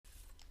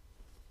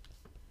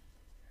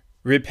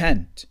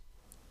Repent,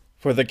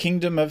 for the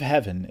kingdom of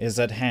heaven is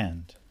at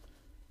hand.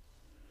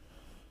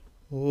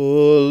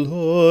 O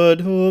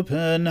Lord,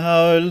 open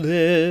our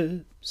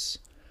lips,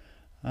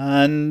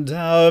 and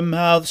our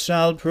mouth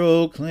shall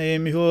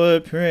proclaim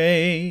your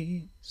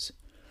praise.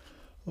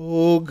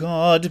 O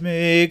God,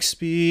 make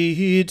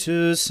speed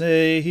to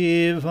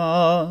save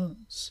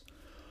us.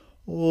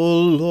 O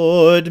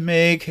Lord,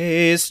 make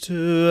haste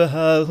to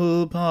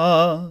help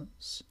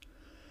us.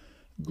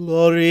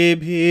 Glory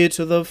be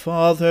to the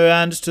Father,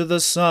 and to the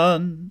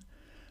Son,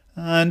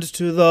 and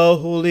to the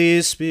Holy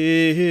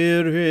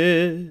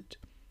Spirit,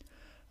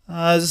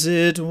 as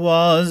it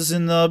was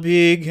in the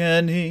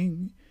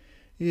beginning,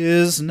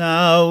 is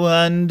now,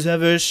 and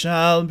ever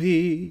shall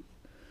be,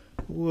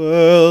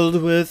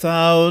 world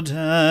without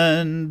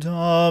end.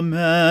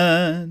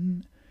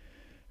 Amen.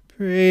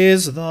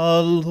 Praise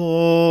the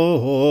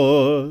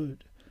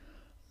Lord.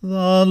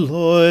 The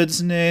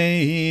Lord's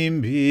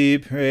name be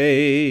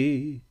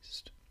praised.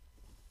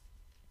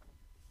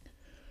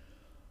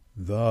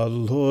 The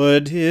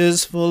Lord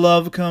is full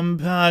of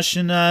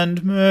compassion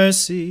and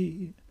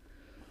mercy.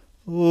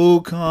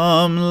 O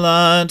come,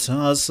 let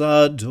us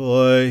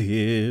adore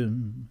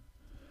him.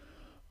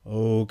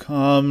 O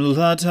come,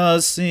 let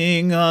us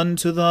sing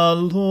unto the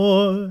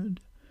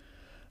Lord.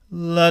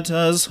 Let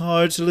us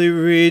heartily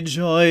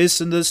rejoice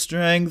in the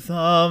strength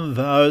of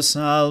our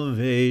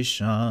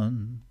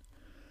salvation.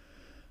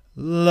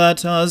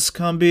 Let us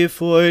come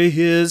before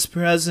his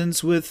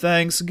presence with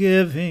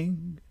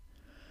thanksgiving,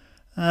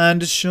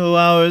 and show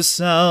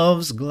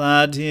ourselves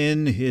glad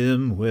in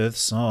him with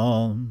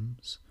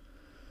psalms.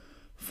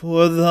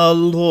 For the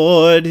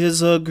Lord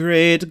is a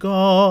great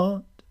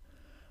God,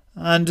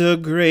 and a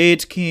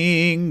great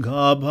King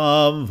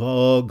above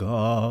all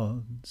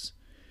gods.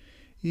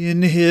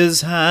 In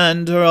his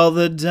hand are all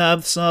the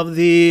depths of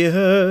the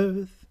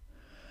earth,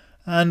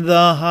 and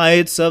the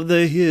heights of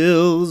the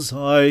hills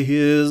are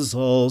his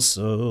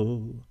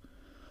also.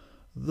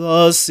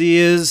 The sea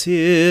is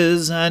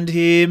his, and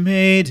he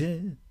made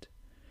it,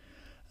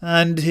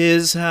 and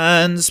his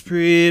hands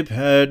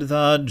prepared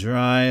the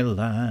dry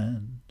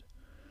land.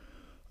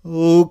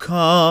 O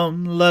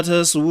come, let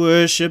us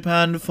worship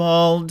and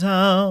fall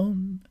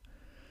down,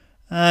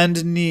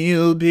 and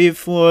kneel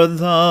before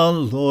the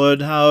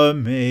Lord our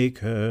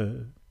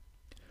Maker.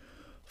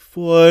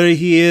 For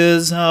he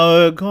is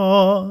our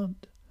God,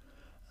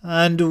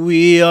 and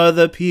we are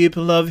the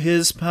people of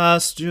his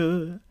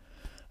pasture,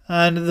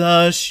 and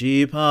the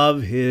sheep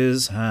of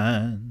his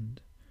hand.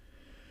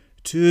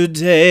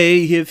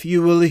 Today, if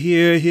you will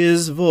hear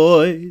his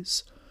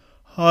voice,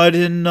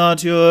 harden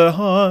not your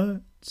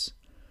hearts,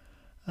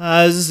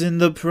 as in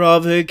the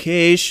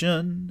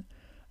provocation,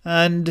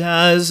 and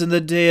as in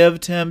the day of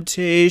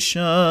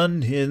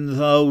temptation in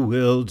the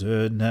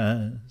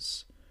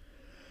wilderness,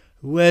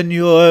 when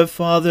your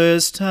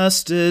fathers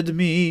tested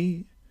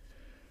me,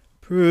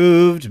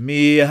 proved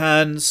me,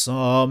 and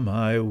saw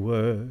my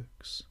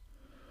works.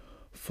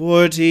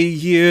 40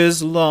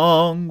 years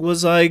long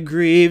was I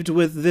grieved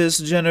with this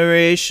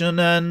generation,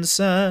 and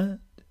said,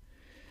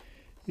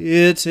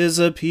 It is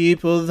a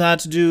people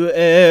that do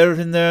err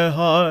in their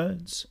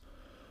hearts,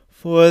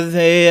 for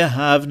they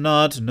have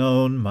not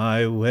known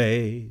my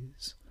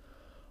ways,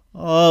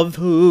 of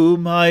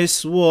whom I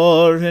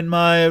swore in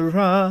my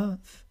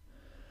wrath,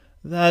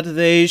 that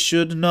they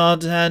should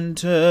not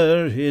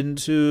enter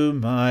into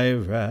my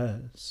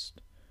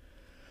rest.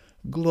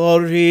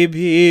 Glory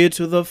be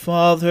to the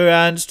Father,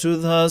 and to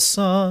the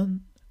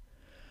Son,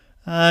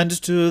 and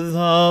to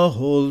the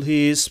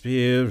Holy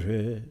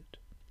Spirit,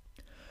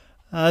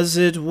 as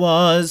it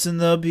was in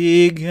the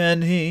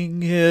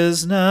beginning,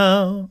 is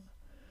now,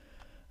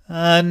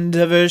 and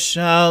ever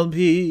shall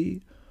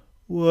be,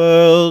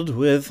 world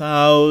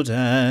without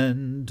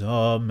end.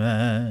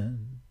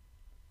 Amen.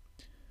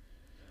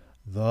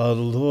 The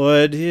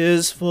Lord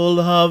is full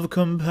of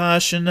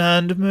compassion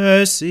and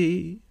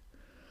mercy.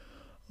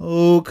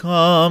 O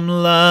come,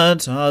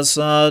 let us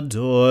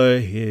adore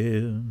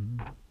him.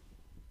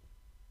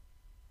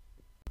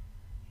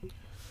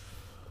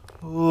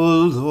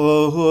 O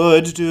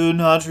Lord, do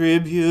not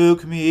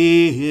rebuke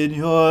me in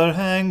your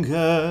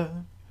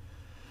anger.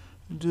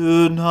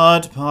 Do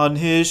not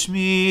punish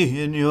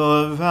me in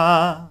your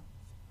wrath.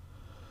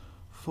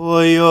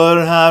 For your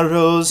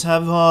arrows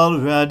have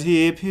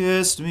already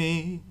pierced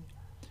me,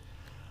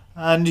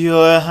 and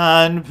your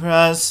hand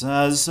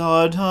presses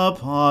hard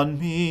upon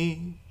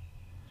me.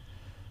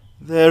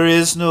 There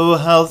is no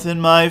health in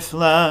my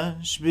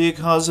flesh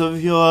because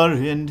of your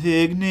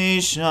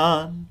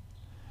indignation.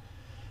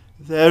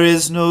 There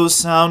is no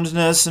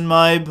soundness in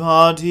my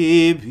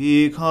body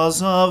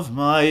because of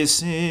my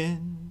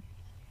sin.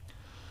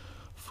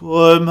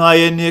 For my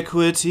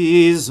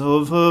iniquities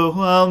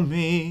overwhelm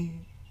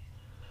me.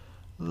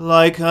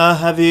 Like a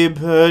heavy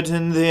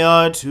burden, they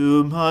are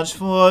too much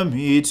for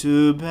me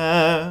to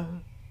bear.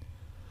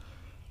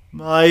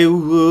 My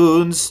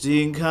wounds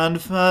stink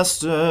and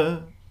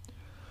fester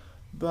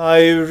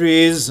by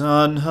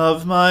reason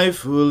of my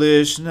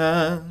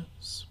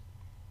foolishness.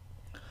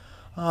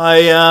 I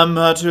am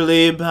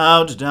utterly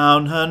bowed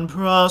down and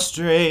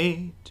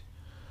prostrate.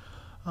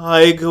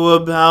 I go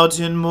about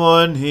in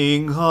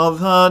mourning all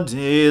the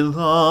day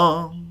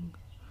long.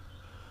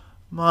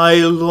 My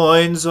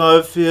loins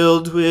are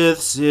filled with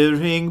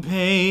searing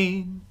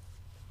pain.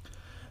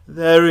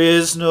 There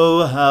is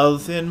no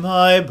health in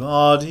my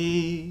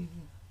body.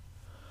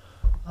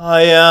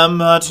 I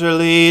am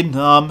utterly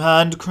numb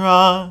and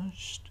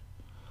crushed.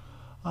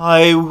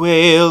 I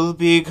wail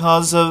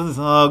because of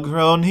the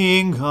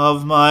groaning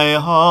of my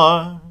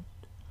heart.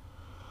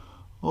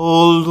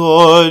 O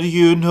Lord,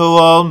 you know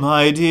all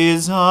my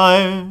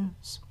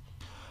desires,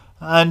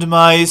 and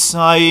my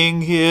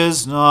sighing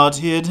is not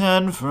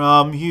hidden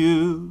from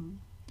you.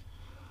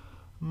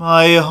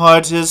 My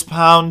heart is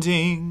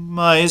pounding,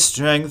 my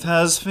strength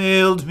has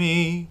failed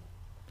me,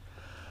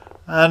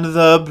 and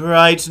the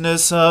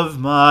brightness of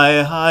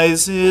my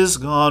eyes is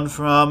gone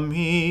from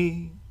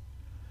me.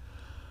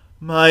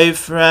 My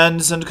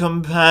friends and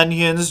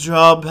companions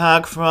draw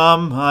back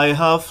from my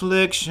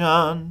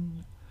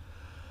affliction.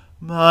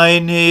 My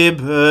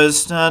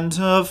neighbors stand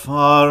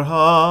afar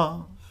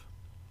off.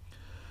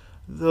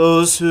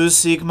 Those who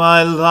seek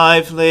my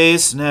life lay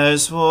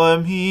snares for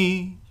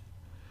me.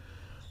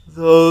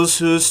 Those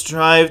who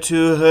strive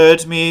to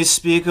hurt me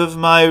speak of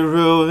my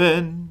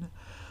ruin,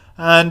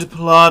 and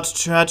plot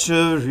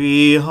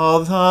treachery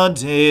all the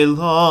day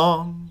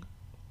long.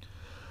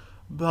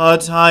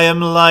 But I am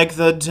like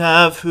the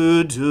deaf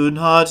who do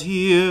not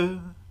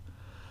hear,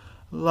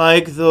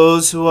 like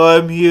those who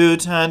are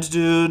mute and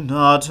do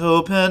not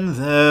open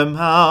their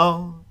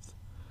mouth.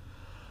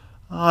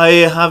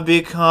 I have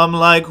become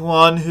like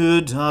one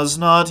who does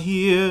not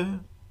hear,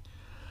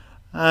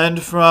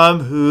 and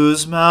from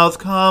whose mouth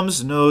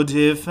comes no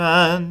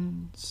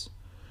defense.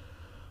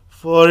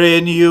 For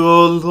in you,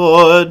 O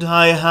Lord,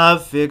 I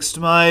have fixed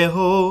my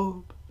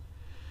hope.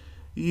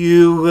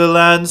 You will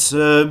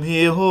answer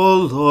me, O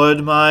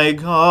Lord my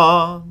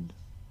God.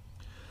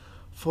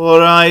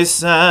 For I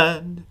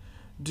said,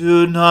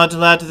 do not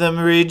let them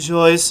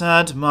rejoice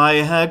at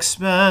my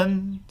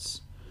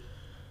expense,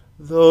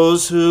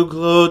 those who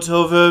gloat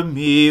over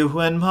me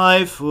when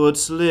my foot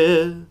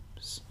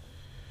slips.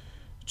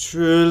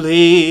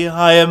 Truly,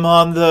 I am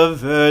on the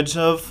verge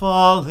of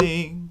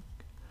falling,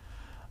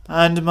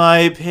 and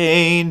my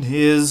pain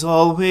is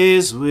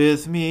always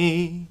with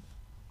me.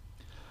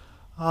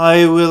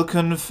 I will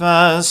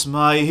confess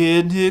my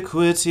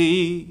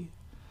iniquity,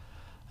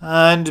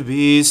 and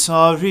be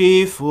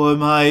sorry for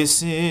my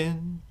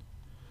sin.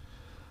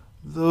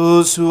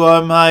 Those who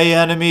are my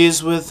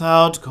enemies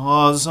without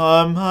cause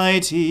are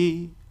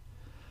mighty,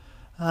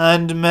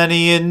 and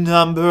many in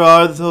number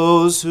are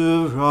those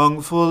who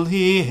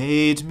wrongfully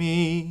hate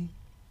me.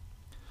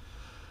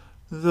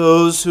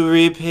 Those who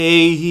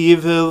repay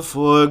evil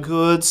for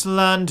good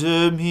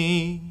slander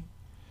me,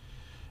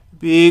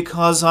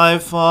 because I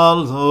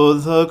follow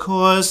the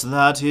course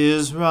that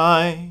is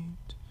right.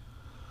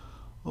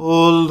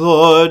 O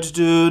Lord,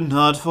 do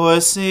not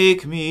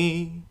forsake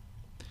me.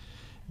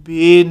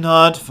 Be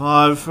not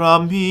far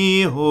from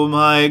me, O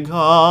my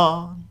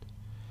God.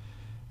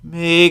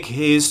 Make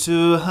haste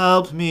to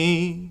help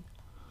me,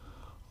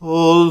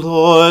 O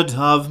Lord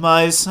of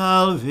my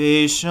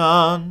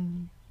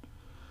salvation.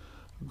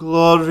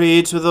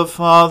 Glory to the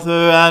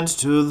Father, and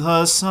to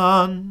the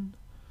Son,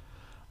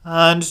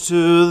 and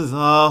to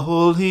the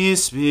Holy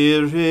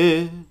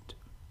Spirit,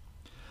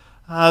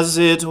 as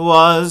it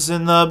was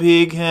in the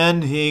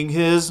beginning,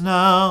 is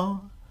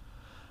now,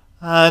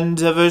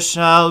 and ever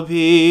shall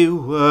be,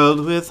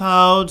 world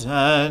without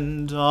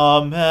end.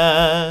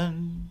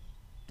 Amen.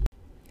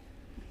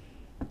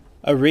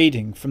 A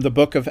reading from the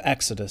book of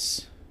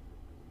Exodus.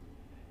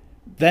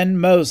 Then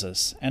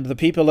Moses and the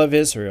people of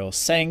Israel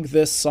sang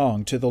this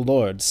song to the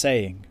Lord,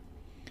 saying,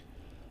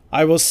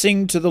 I will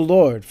sing to the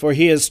Lord, for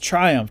he has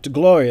triumphed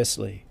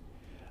gloriously.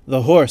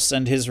 The horse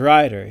and his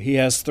rider he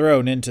has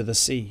thrown into the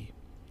sea.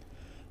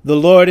 The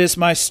Lord is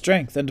my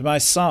strength and my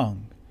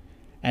song,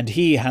 and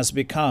he has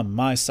become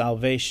my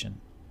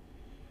salvation.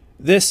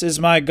 This is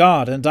my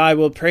God, and I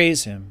will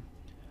praise him,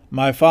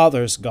 my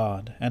father's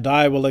God, and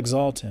I will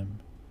exalt him.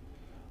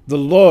 The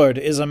Lord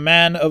is a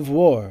man of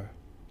war.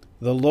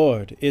 The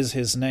Lord is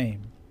his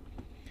name.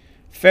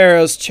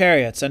 Pharaoh's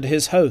chariots and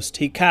his host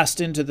he cast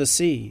into the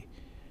sea,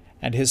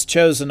 and his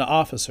chosen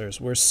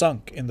officers were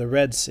sunk in the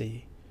Red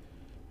Sea.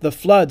 The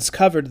floods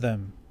covered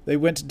them. They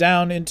went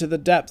down into the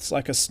depths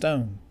like a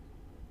stone.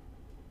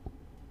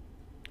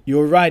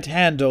 Your right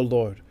hand, O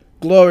Lord,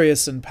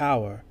 glorious in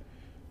power.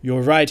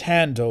 Your right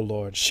hand, O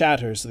Lord,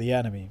 shatters the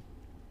enemy.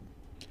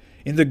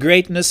 In the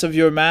greatness of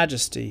your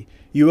majesty,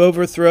 you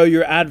overthrow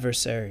your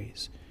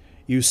adversaries.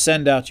 You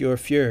send out your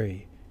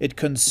fury. It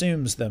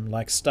consumes them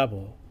like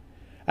stubble.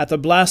 At the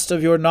blast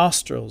of your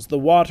nostrils, the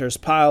waters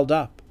piled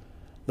up.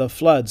 The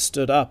floods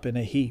stood up in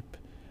a heap.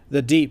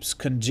 The deeps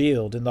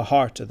congealed in the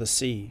heart of the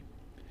sea.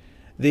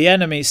 The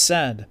enemy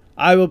said,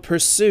 I will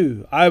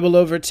pursue, I will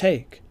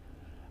overtake.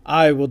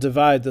 I will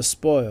divide the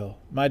spoil.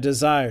 My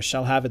desire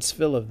shall have its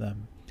fill of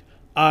them.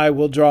 I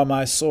will draw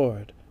my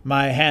sword.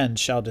 My hand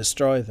shall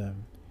destroy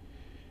them.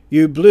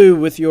 You blew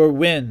with your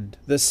wind,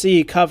 the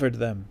sea covered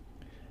them.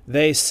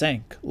 They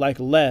sank like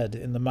lead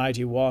in the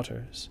mighty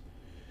waters.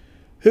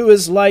 Who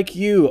is like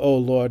you, O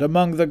Lord,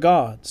 among the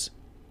gods?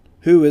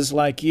 Who is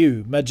like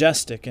you,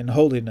 majestic in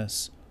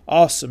holiness,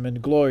 awesome in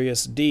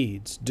glorious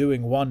deeds,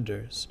 doing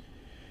wonders?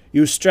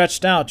 You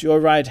stretched out your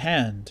right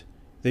hand,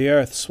 the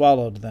earth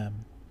swallowed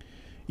them.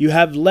 You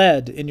have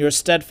led in your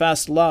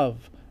steadfast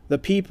love the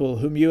people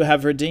whom you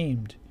have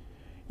redeemed.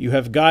 You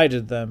have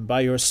guided them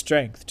by your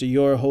strength to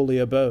your holy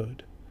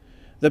abode.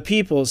 The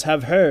peoples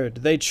have heard,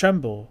 they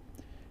tremble.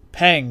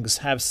 Pangs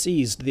have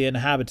seized the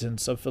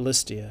inhabitants of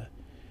Philistia.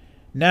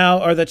 Now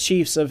are the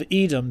chiefs of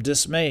Edom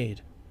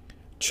dismayed.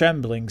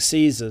 Trembling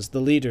seizes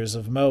the leaders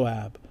of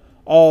Moab.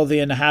 All the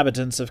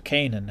inhabitants of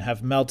Canaan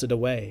have melted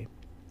away.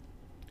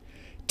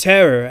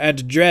 Terror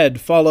and dread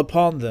fall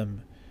upon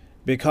them.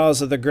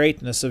 Because of the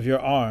greatness of your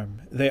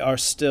arm, they are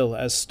still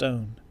as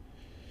stone.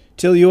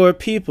 Till your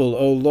people,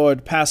 O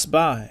Lord, pass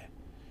by.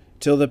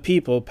 Till the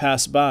people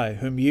pass by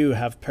whom you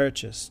have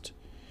purchased.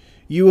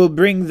 You will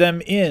bring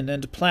them in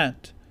and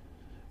plant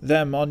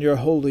them on your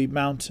holy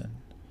mountain,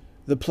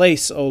 the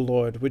place, O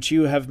Lord, which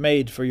you have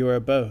made for your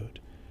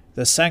abode,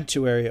 the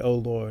sanctuary, O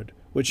Lord,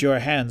 which your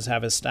hands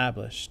have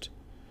established.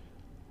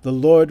 The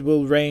Lord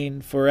will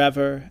reign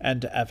forever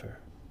and ever.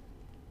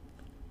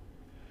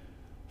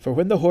 For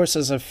when the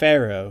horses of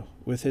Pharaoh,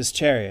 with his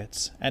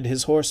chariots and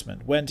his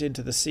horsemen, went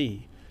into the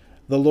sea,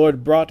 the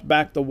Lord brought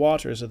back the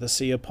waters of the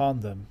sea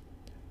upon them.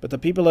 But the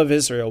people of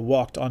Israel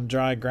walked on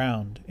dry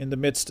ground in the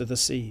midst of the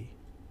sea.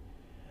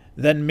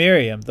 Then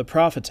Miriam the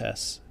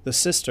prophetess, the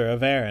sister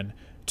of Aaron,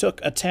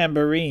 took a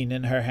tambourine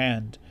in her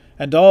hand,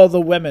 and all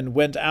the women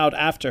went out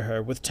after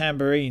her with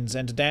tambourines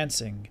and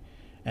dancing.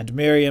 And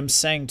Miriam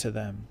sang to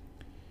them,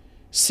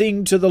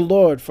 Sing to the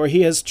Lord, for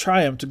he has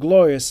triumphed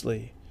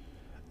gloriously.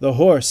 The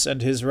horse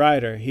and his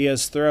rider he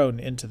has thrown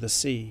into the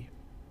sea.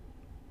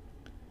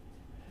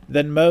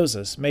 Then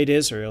Moses made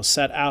Israel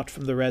set out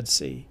from the Red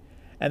Sea,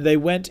 and they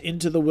went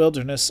into the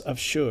wilderness of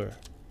Shur.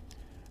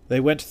 They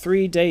went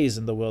 3 days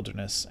in the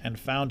wilderness, and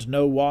found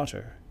no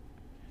water.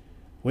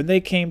 When they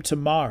came to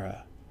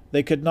Marah,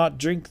 they could not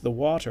drink the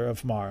water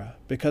of Marah,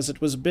 because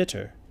it was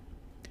bitter.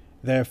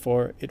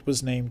 Therefore it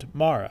was named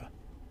Marah,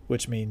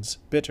 which means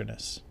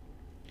bitterness.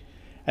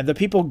 And the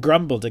people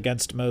grumbled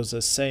against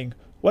Moses, saying,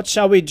 What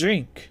shall we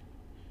drink?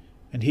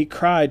 And he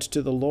cried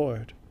to the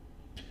Lord.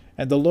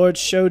 And the Lord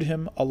showed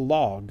him a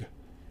log,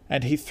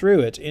 and he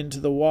threw it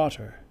into the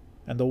water,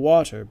 and the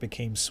water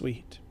became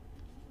sweet.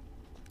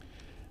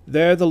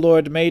 There the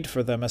Lord made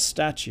for them a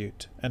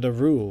statute and a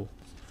rule,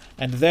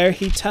 and there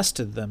he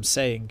tested them,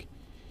 saying,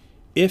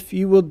 If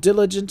you will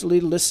diligently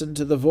listen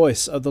to the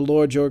voice of the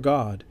Lord your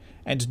God,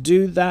 and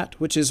do that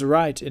which is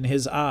right in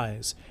his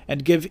eyes,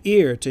 and give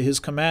ear to his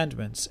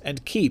commandments,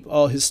 and keep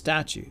all his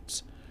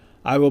statutes,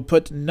 I will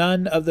put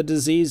none of the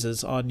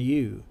diseases on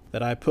you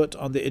that I put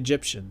on the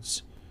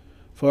Egyptians,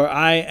 for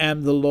I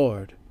am the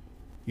Lord,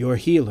 your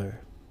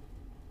healer.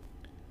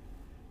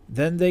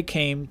 Then they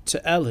came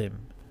to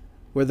Elim,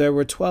 where there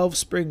were 12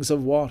 springs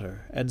of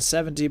water and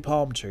 70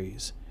 palm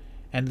trees,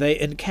 and they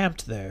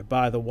encamped there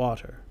by the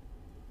water.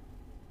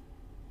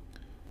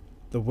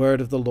 The word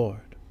of the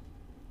Lord.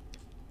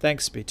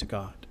 Thanks be to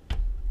God.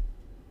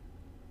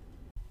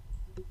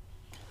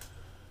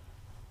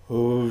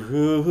 O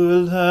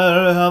ruler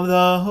of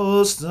the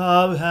hosts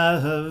of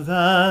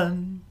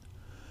heaven,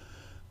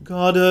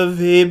 God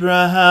of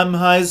Abraham,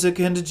 Isaac,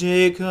 and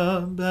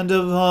Jacob, and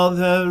of all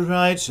their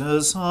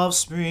righteous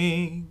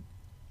offspring,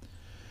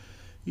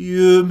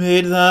 you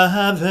made the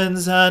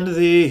heavens and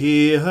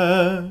the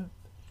earth,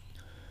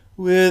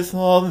 with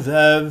all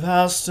their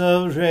vast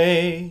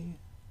array.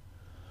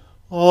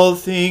 All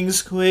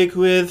things quake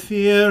with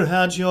fear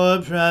at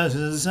your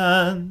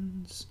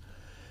presence.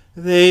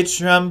 They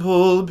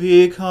tremble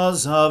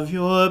because of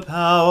your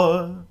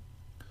power.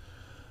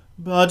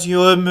 But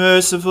your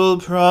merciful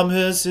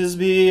promise is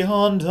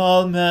beyond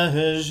all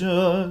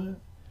measure.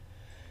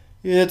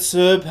 It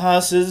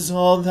surpasses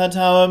all that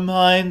our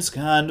minds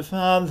can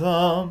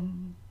fathom.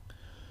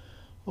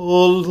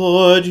 O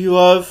Lord, you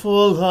are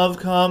full of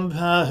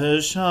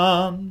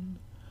compassion,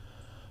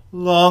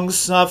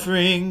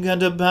 long-suffering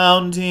and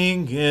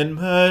abounding in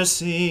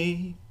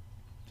mercy.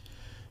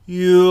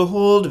 You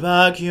hold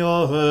back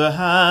your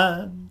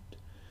hand.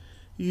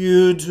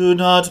 You do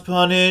not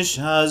punish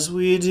as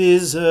we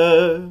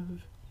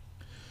deserve.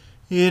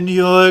 In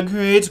your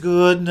great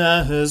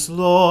goodness,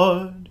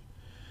 Lord,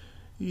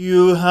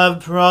 you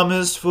have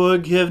promised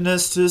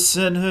forgiveness to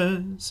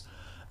sinners,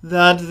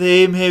 that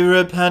they may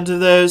repent of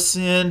their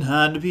sin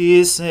and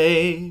be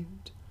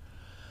saved.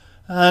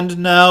 And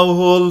now,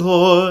 O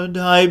Lord,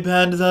 I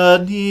bend the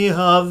knee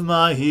of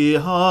my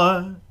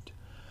heart,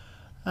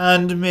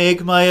 and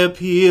make my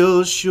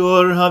appeal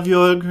sure of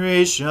your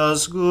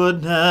gracious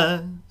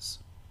goodness.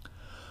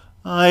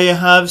 I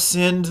have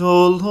sinned,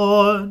 O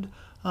Lord,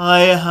 I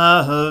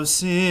have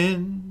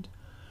sinned,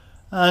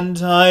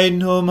 and I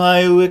know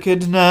my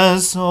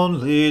wickedness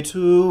only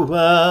too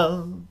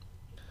well.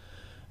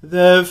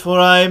 Therefore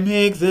I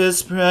make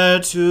this prayer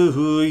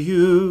to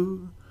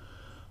you.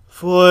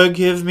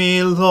 Forgive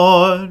me,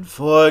 Lord,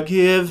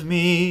 forgive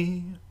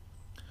me.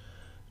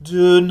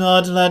 Do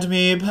not let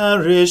me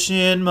perish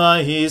in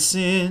my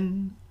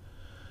sin,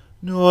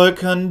 nor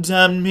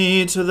condemn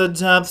me to the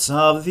depths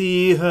of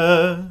the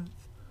earth.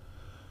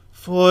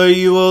 For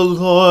you, O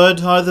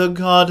Lord, are the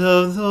God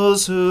of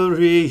those who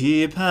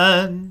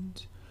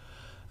repent,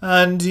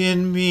 and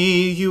in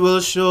me you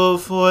will show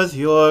forth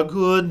your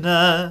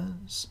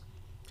goodness.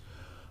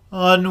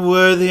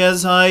 Unworthy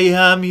as I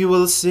am, you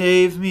will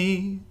save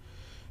me,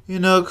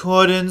 in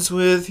accordance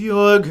with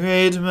your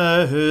great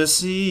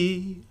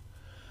mercy.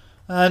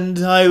 And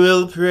I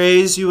will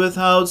praise you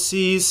without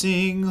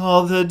ceasing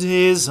all the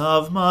days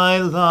of my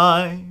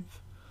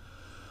life.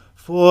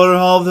 For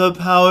all the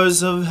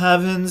powers of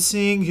heaven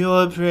sing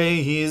your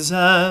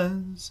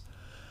praises,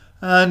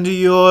 and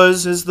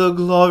yours is the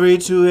glory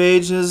to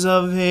ages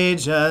of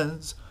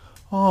ages.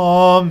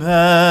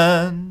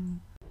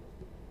 Amen.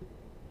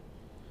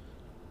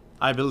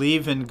 I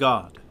believe in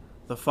God,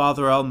 the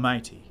Father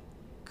Almighty,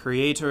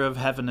 creator of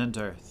heaven and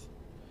earth.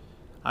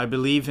 I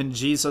believe in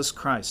Jesus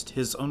Christ,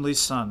 his only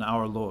Son,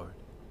 our Lord.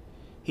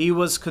 He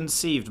was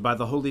conceived by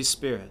the Holy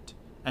Spirit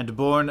and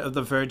born of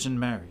the Virgin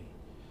Mary.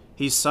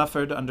 He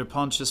suffered under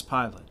Pontius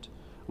Pilate,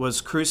 was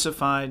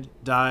crucified,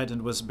 died,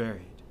 and was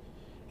buried.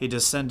 He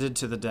descended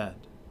to the dead.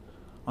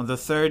 On the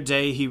third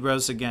day he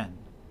rose again.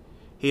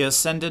 He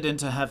ascended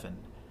into heaven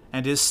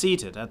and is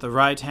seated at the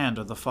right hand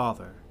of the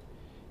Father.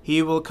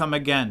 He will come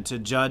again to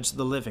judge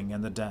the living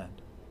and the dead.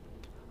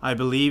 I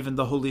believe in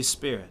the Holy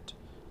Spirit,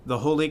 the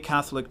Holy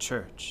Catholic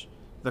Church,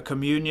 the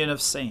communion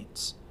of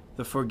saints,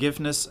 the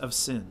forgiveness of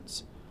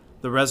sins,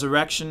 the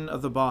resurrection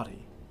of the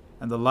body,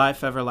 and the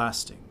life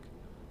everlasting.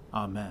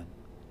 Amen.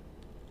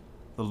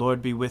 The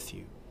Lord be with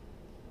you.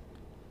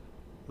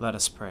 Let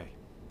us pray.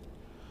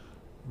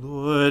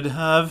 Lord,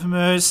 have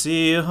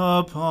mercy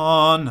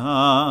upon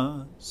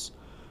us.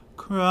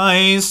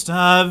 Christ,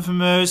 have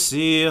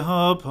mercy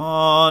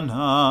upon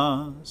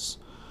us.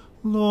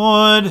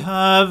 Lord,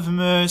 have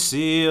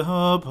mercy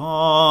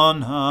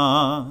upon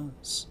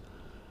us.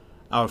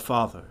 Our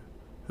Father,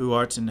 who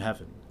art in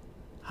heaven,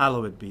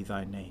 hallowed be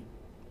thy name.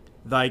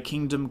 Thy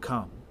kingdom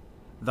come,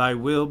 thy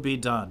will be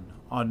done,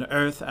 on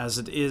earth as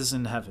it is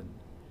in heaven.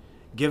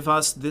 Give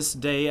us this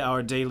day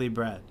our daily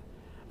bread,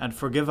 and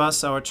forgive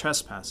us our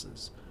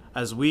trespasses,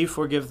 as we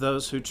forgive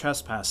those who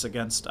trespass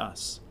against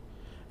us.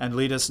 And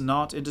lead us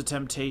not into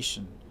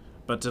temptation,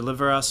 but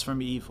deliver us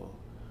from evil.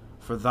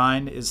 For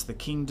thine is the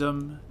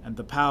kingdom, and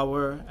the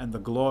power, and the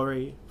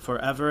glory,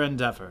 forever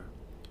and ever.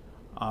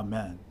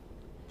 Amen.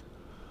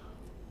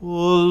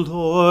 O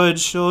Lord,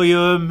 show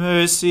your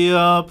mercy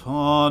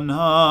upon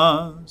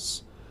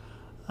us,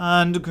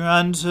 and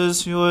grant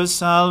us your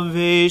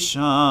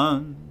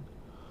salvation.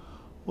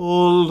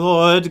 O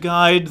Lord,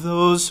 guide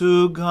those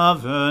who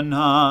govern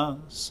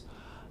us,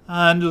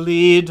 and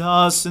lead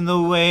us in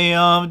the way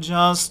of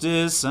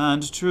justice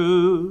and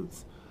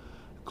truth.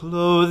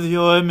 Clothe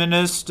your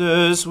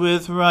ministers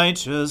with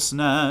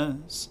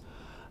righteousness,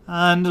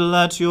 and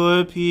let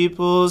your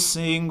people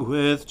sing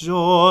with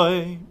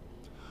joy.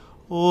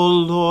 O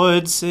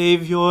Lord,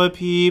 save your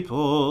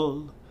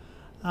people,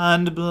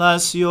 and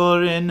bless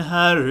your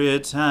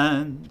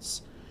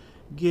inheritance.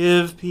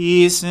 Give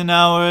peace in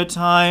our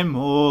time,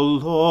 O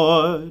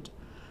Lord,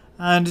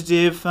 and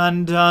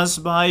defend us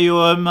by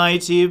your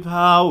mighty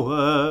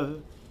power.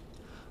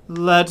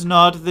 Let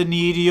not the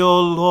needy,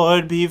 O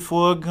Lord, be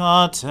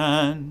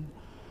forgotten,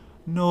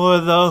 nor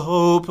the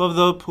hope of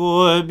the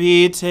poor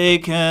be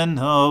taken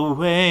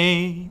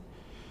away.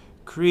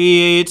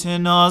 Create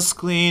in us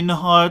clean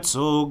hearts,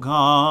 O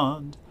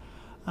God,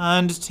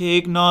 and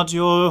take not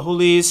your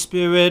Holy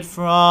Spirit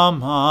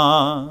from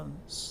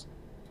us.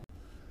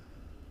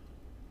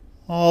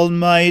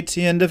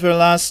 Almighty and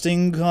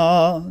everlasting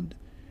God,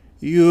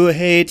 you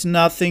hate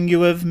nothing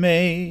you have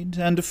made,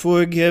 and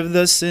forgive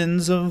the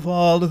sins of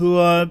all who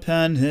are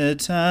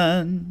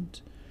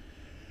penitent.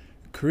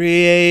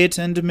 Create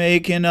and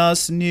make in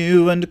us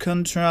new and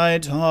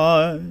contrite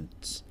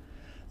hearts,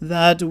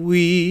 that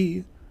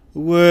we,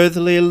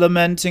 worthily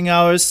lamenting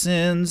our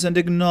sins and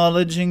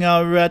acknowledging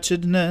our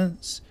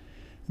wretchedness,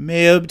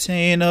 may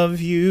obtain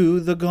of you,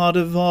 the God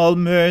of all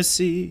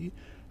mercy,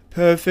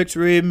 perfect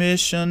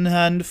remission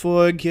and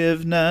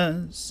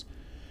forgiveness.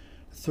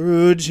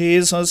 Through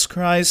Jesus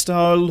Christ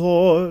our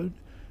Lord,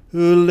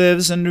 who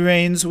lives and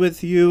reigns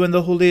with you in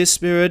the Holy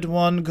Spirit,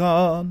 one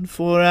God,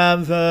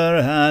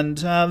 forever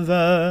and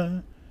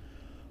ever.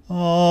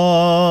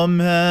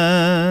 Amen.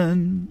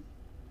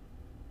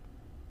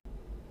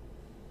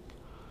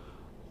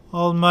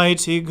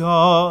 Almighty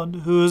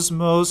God, whose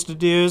most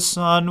dear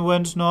Son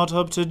went not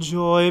up to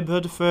joy,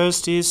 but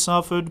first he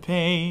suffered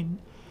pain,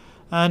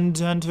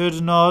 and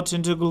entered not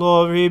into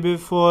glory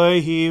before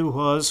he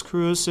was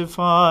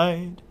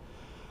crucified,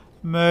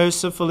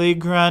 mercifully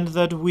grant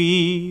that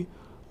we,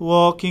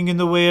 walking in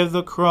the way of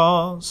the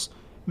cross,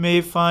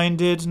 may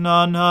find it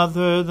none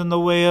other than the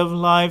way of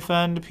life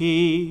and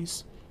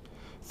peace.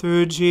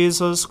 Through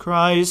Jesus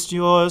Christ,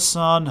 your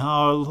Son,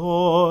 our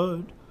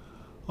Lord.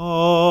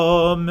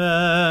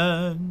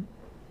 Amen.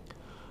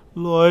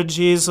 Lord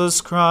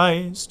Jesus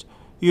Christ,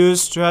 you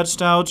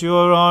stretched out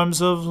your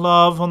arms of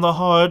love on the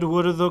hard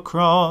wood of the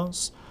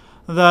cross,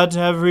 that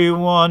every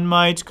one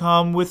might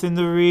come within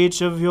the reach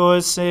of your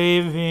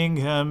saving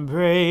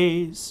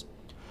embrace.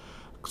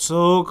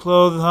 So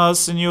clothe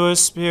us in your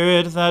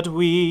Spirit that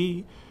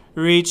we,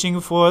 reaching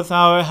forth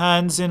our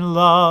hands in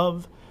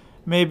love,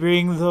 may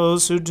bring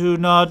those who do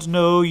not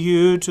know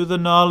you to the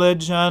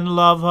knowledge and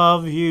love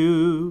of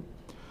you,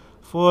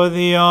 for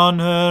the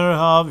honor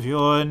of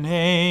your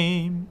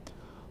name.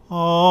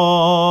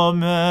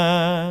 Amen.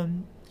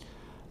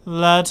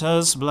 Let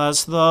us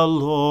bless the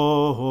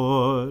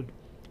Lord.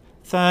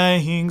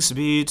 Thanks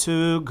be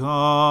to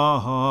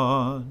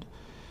God.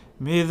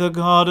 May the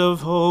God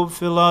of hope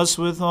fill us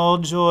with all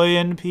joy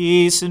and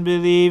peace in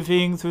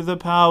believing through the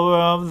power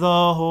of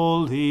the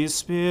Holy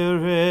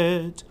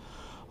Spirit.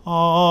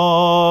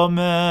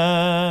 Amen.